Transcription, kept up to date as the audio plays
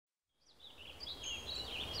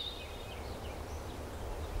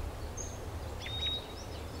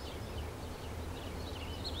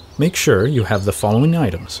Make sure you have the following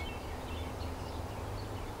items.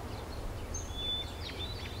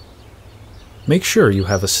 Make sure you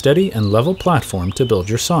have a steady and level platform to build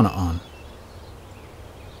your sauna on.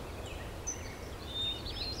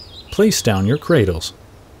 Place down your cradles.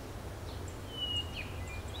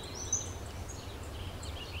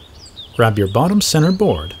 Grab your bottom center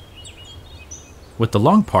board, with the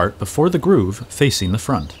long part before the groove facing the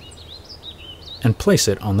front, and place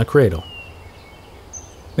it on the cradle.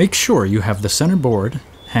 Make sure you have the center board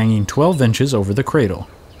hanging 12 inches over the cradle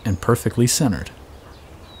and perfectly centered.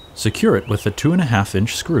 Secure it with a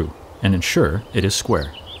 2.5-inch screw and ensure it is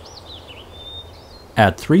square.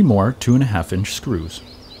 Add 3 more 2.5-inch screws.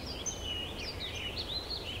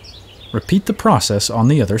 Repeat the process on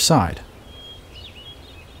the other side.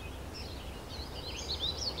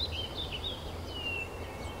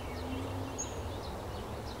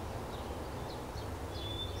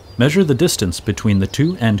 Measure the distance between the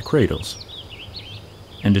 2 end cradles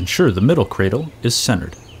and ensure the middle cradle is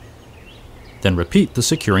centered. Then repeat the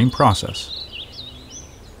securing process.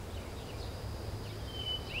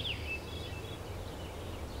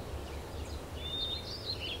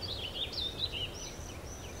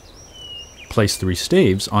 Place 3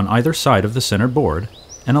 staves on either side of the center board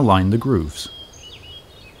and align the grooves.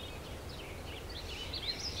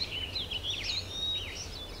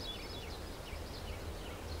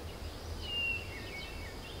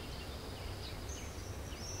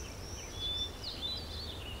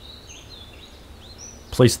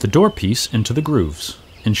 Place the door piece into the grooves.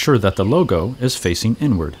 Ensure that the logo is facing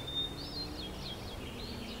inward.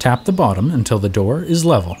 Tap the bottom until the door is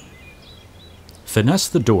level. Finesse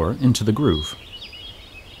the door into the groove.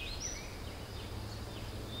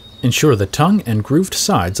 Ensure the tongue and grooved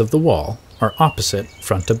sides of the wall are opposite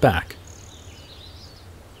front to back.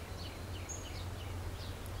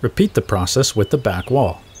 Repeat the process with the back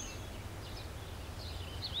wall.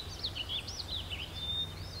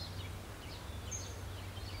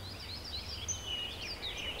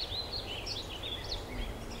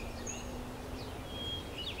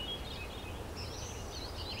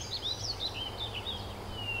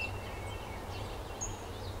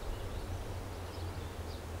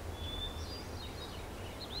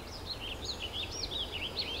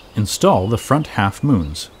 Install the front half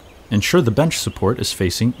moons. Ensure the bench support is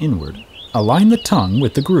facing inward. Align the tongue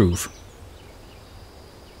with the groove.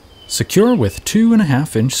 Secure with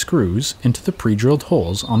 2.5-inch screws into the pre-drilled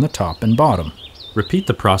holes on the top and bottom. Repeat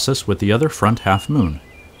the process with the other front half moon.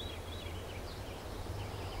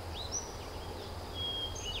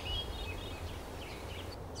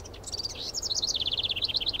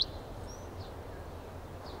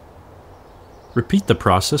 Repeat the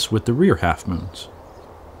process with the rear half moons.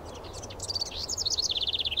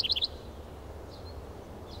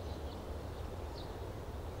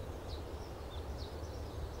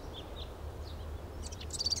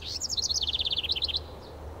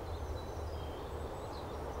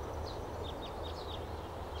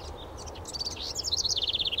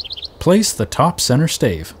 Place the top center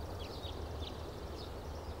stave.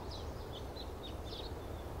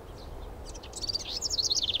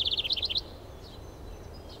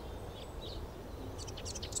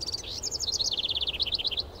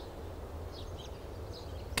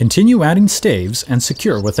 Continue adding staves and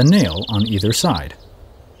secure with a nail on either side.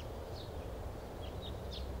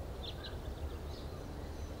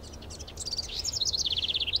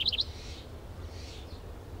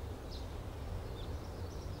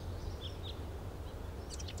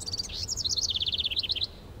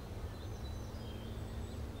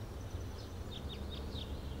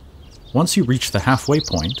 Once you reach the halfway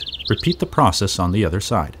point, repeat the process on the other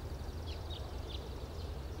side.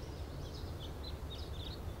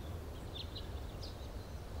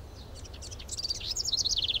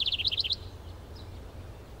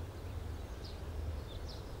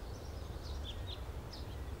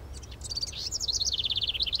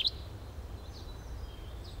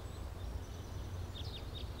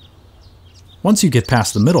 Once you get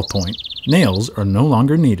past the middle point, nails are no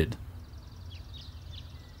longer needed.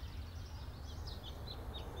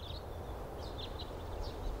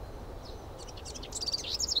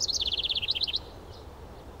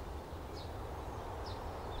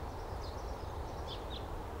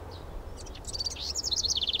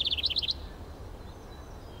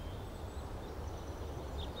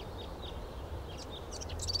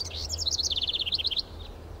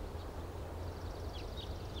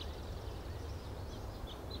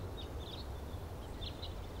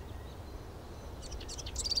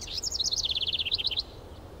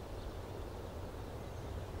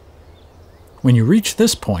 When you reach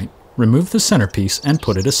this point, remove the centerpiece and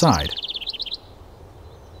put it aside.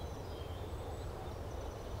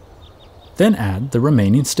 Then add the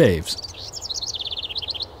remaining staves.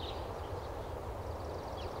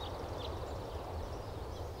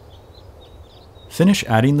 Finish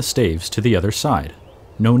adding the staves to the other side.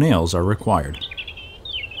 No nails are required.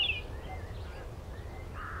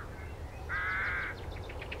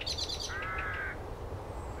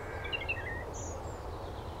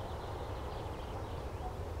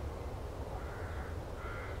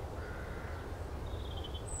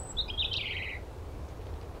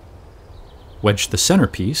 Wedge the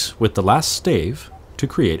centerpiece with the last stave to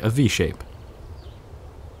create a V-shape.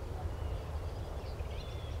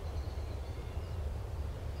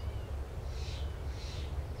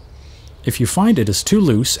 If you find it is too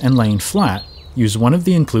loose and laying flat, use one of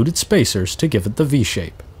the included spacers to give it the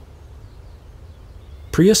V-shape.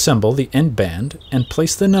 Pre-assemble the end band and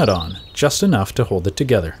place the nut on, just enough to hold it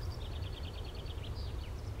together.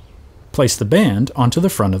 Place the band onto the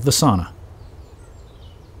front of the sauna.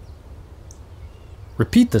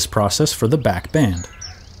 Repeat this process for the back band.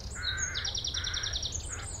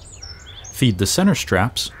 Feed the center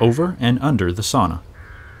straps over and under the sauna.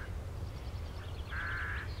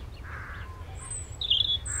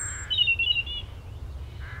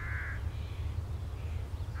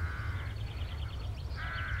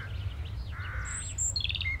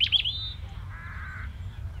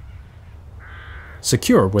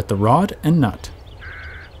 Secure with the rod and nut.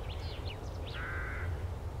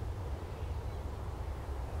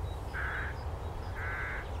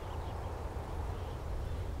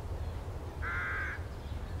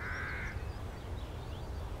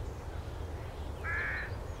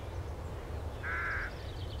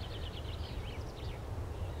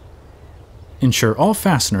 Ensure all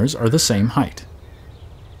fasteners are the same height.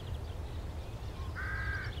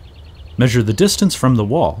 Measure the distance from the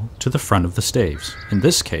wall to the front of the staves. In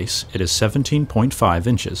this case, it is 17.5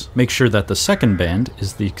 inches. Make sure that the second band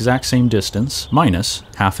is the exact same distance, minus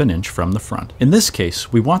half an inch from the front. In this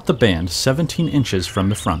case, we want the band 17 inches from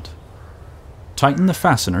the front. Tighten the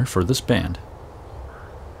fastener for this band.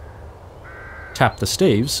 Tap the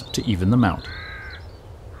staves to even them out.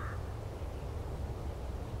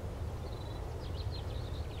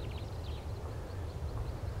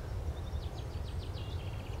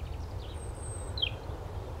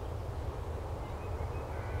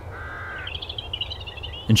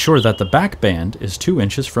 Ensure that the back band is 2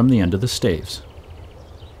 inches from the end of the staves.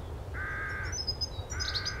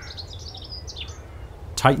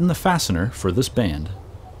 Tighten the fastener for this band.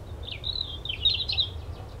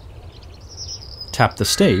 Tap the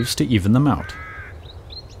staves to even them out.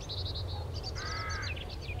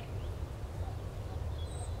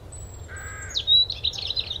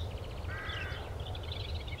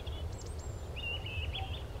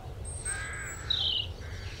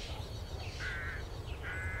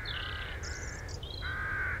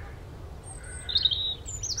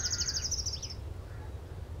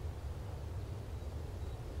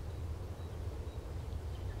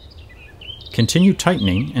 Continue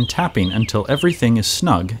tightening and tapping until everything is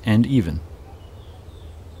snug and even.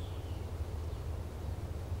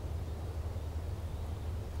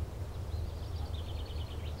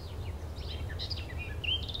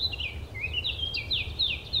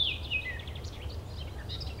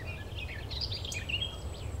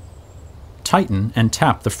 Tighten and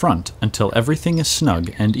tap the front until everything is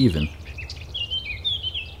snug and even.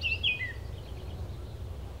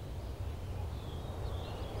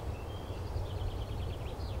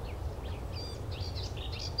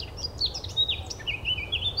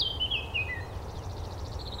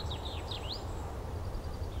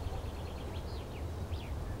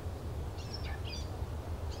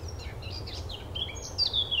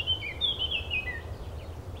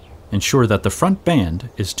 Ensure that the front band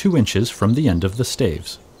is 2 inches from the end of the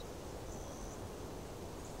staves.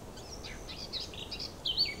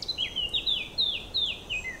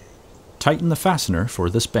 Tighten the fastener for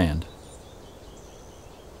this band.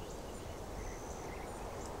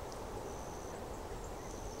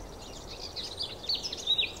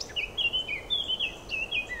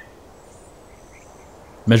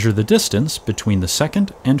 Measure the distance between the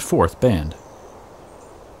second and fourth band.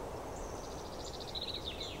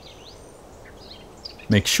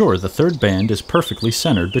 Make sure the third band is perfectly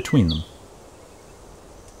centered between them.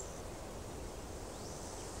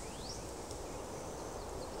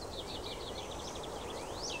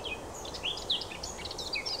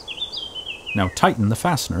 Now tighten the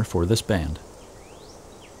fastener for this band.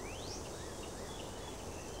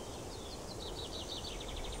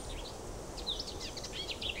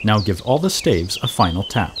 Now give all the staves a final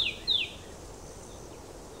tap.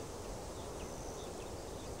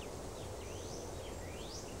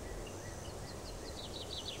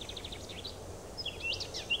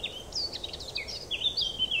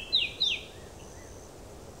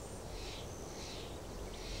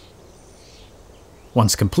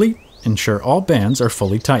 Once complete, ensure all bands are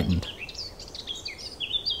fully tightened.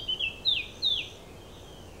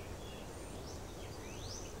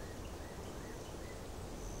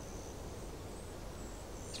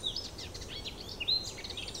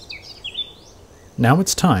 Now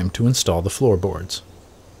it's time to install the floorboards.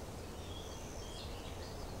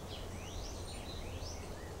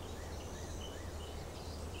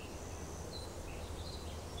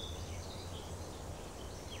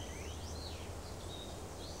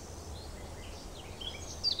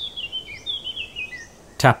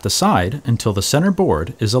 Tap the side until the center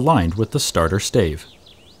board is aligned with the starter stave.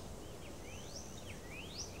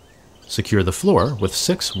 Secure the floor with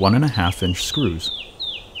 6 1.5-inch screws.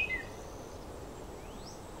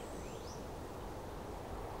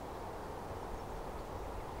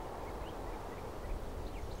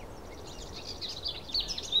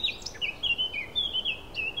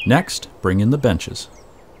 Next, bring in the benches.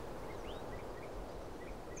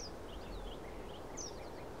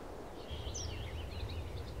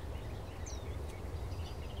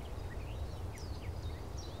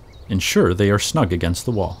 Ensure they are snug against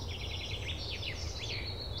the wall.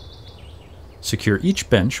 Secure each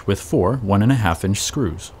bench with 4 1.5-inch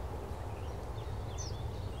screws.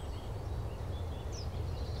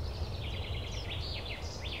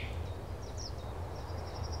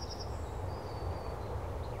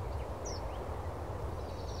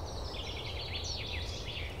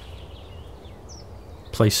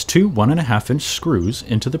 Place 2 1.5-inch screws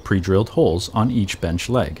into the pre-drilled holes on each bench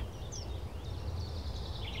leg.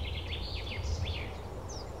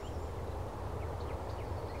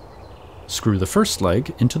 Screw the first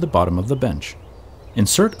leg into the bottom of the bench.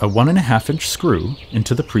 Insert a 1.5-inch screw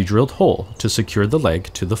into the pre-drilled hole to secure the leg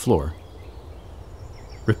to the floor.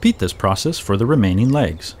 Repeat this process for the remaining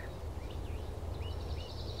legs.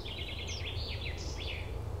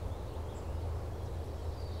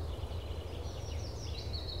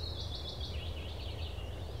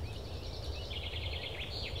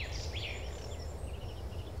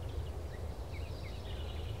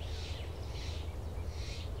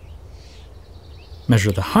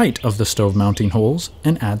 Measure the height of the stove mounting holes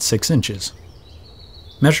and add 6 inches.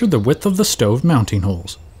 Measure the width of the stove mounting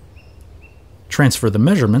holes. Transfer the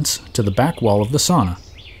measurements to the back wall of the sauna.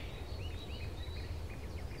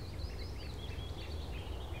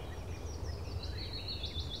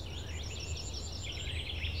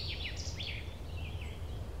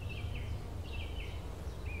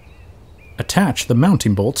 Attach the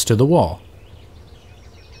mounting bolts to the wall.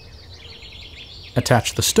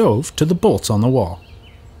 Attach the stove to the bolts on the wall.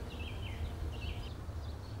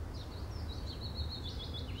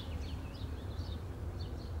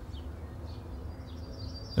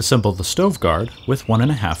 Assemble the stove guard with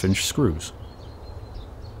 1.5-inch screws.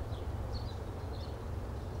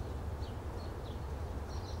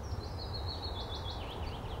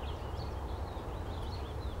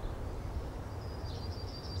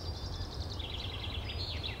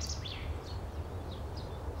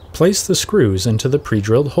 Place the screws into the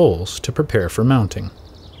pre-drilled holes to prepare for mounting.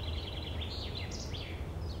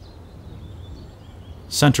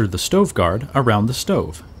 Center the stove guard around the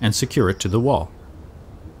stove and secure it to the wall.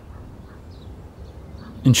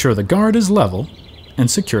 Ensure the guard is level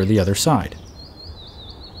and secure the other side.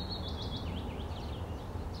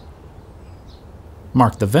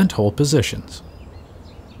 Mark the vent hole positions.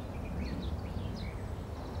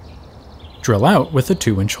 Drill out with a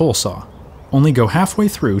 2-inch hole saw. Only go halfway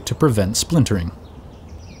through to prevent splintering.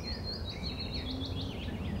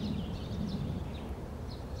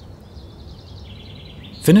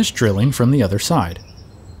 Finish drilling from the other side.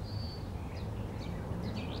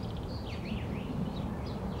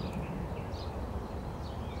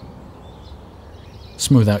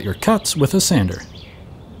 Smooth out your cuts with a sander.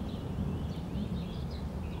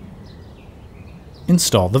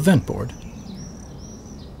 Install the vent board.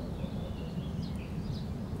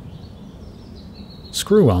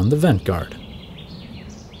 Screw on the vent guard.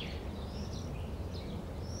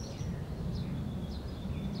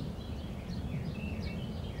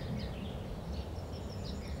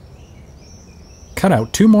 Cut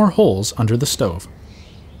out 2 more holes under the stove.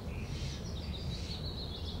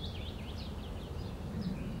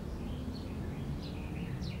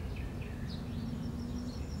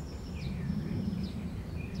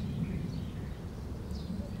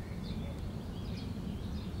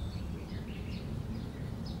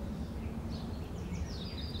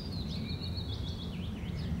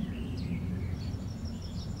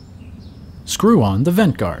 Screw on the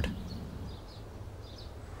vent guard.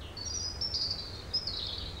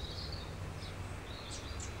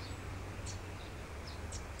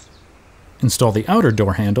 Install the outer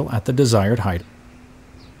door handle at the desired height.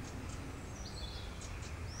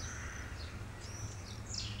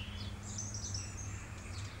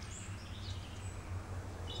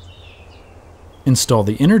 Install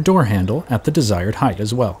the inner door handle at the desired height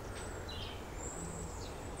as well.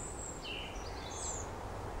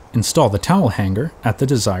 Install the towel hanger at the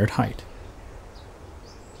desired height.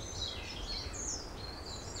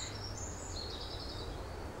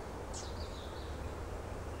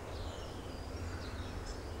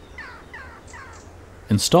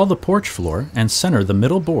 Install the porch floor and center the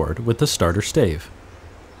middle board with the starter stave.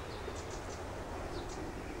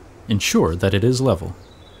 Ensure that it is level.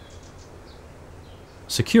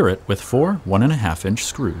 Secure it with 4 1.5-inch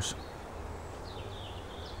screws.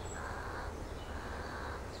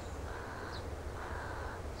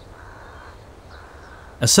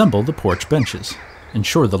 Assemble the porch benches.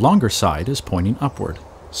 Ensure the longer side is pointing upward.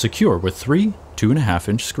 Secure with 3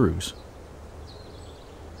 2.5-inch screws.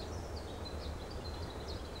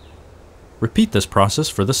 Repeat this process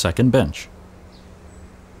for the second bench.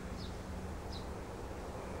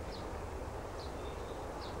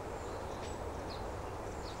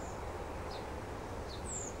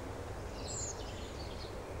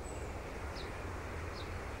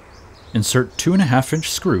 Insert 2.5-inch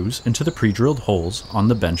screws into the pre-drilled holes on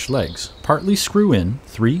the bench legs. Partly screw in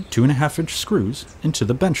 3 2.5-inch screws into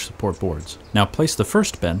the bench support boards. Now place the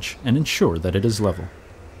first bench and ensure that it is level.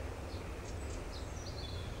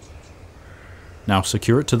 Now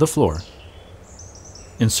secure it to the floor.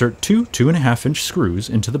 Insert 2 2.5-inch screws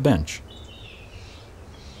into the bench.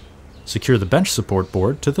 Secure the bench support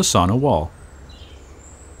board to the sauna wall.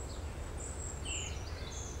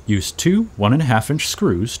 Use 2 1.5-inch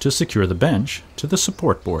screws to secure the bench to the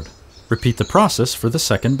support board. Repeat the process for the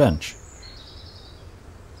second bench.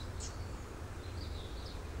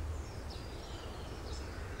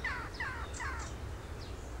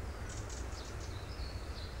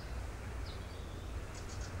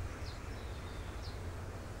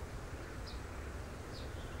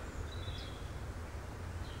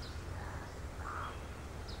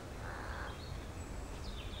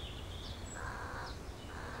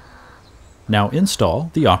 Now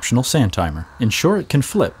install the optional sand timer. Ensure it can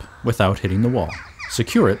flip without hitting the wall.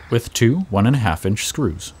 Secure it with 2 1.5-inch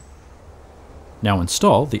screws. Now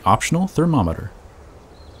install the optional thermometer.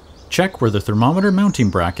 Check where the thermometer mounting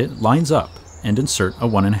bracket lines up and insert a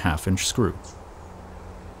 1.5-inch screw.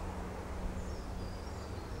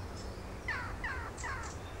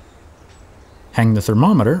 Hang the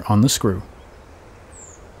thermometer on the screw.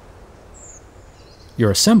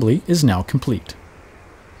 Your assembly is now complete.